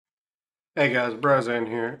Hey guys, Brazan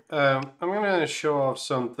here. I'm going to show off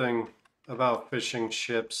something about fishing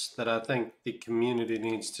ships that I think the community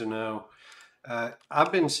needs to know.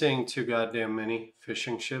 I've been seeing too goddamn many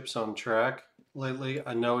fishing ships on track lately.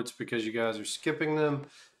 I know it's because you guys are skipping them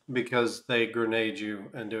because they grenade you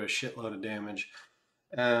and do a shitload of damage.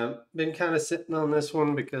 Been kind of sitting on this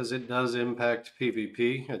one because it does impact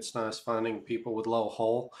PvP. It's nice finding people with low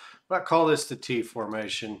hull. But I call this the T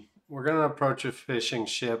formation. We're going to approach a fishing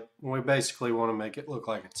ship. We basically want to make it look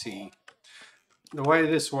like a T. The way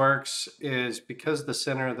this works is because the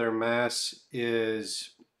center of their mass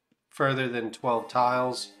is further than 12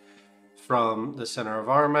 tiles from the center of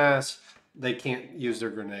our mass, they can't use their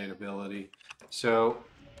grenade ability. So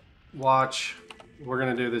watch. We're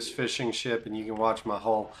going to do this fishing ship, and you can watch my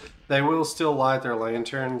hull. They will still light their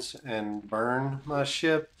lanterns and burn my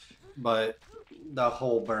ship, but the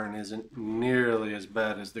hull burn isn't nearly as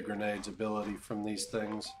bad as the grenade's ability from these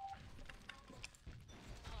things.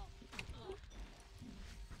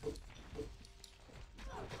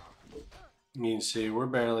 You can see we're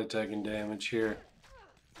barely taking damage here.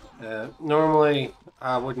 Normally,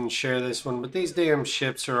 I wouldn't share this one, but these damn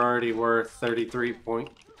ships are already worth 33%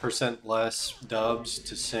 less dubs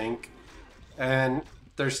to sink. And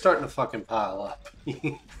they're starting to fucking pile up.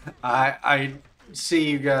 I see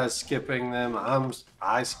you guys skipping them.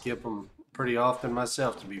 I skip them pretty often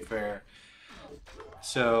myself, to be fair.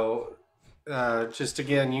 So, just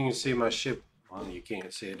again, you can see my ship. Well, you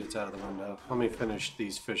can't see it; it's out of the window. Let me finish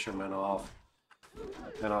these fishermen off,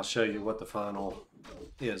 and I'll show you what the final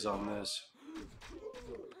is on this.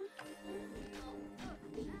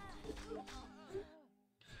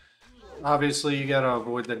 Obviously, you gotta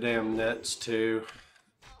avoid the damn nets too.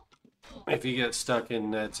 If you get stuck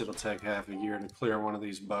in nets, it'll take half a year to clear one of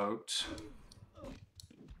these boats.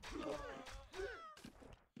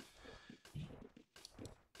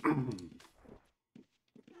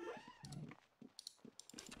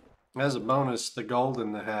 As a bonus, the gold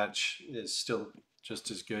in the hatch is still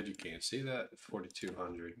just as good. You can't see that,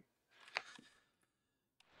 4,200.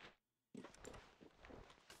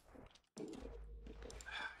 You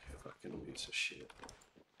fucking piece of shit.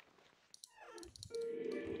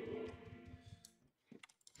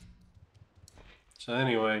 So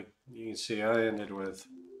anyway, you can see I ended with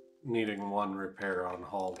needing one repair on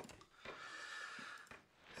hull.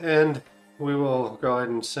 And we will go ahead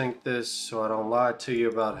and sink this so I don't lie to you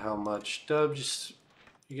about how much dubs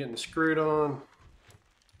you're getting screwed on.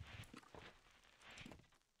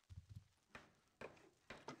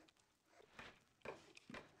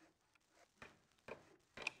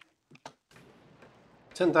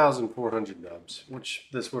 $10,400 dubs, which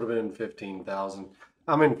this would have been 15,000.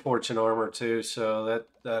 I'm in fortune armor too, so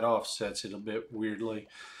that offsets it a bit weirdly.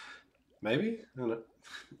 Maybe? I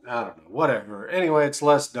don't know. Whatever. Anyway, it's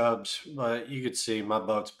less dubs, but you could see my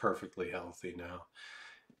boat's perfectly healthy now.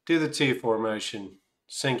 Do the T formation.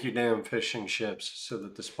 Sink your damn fishing ships so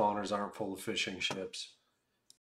that the spawners aren't full of fishing ships.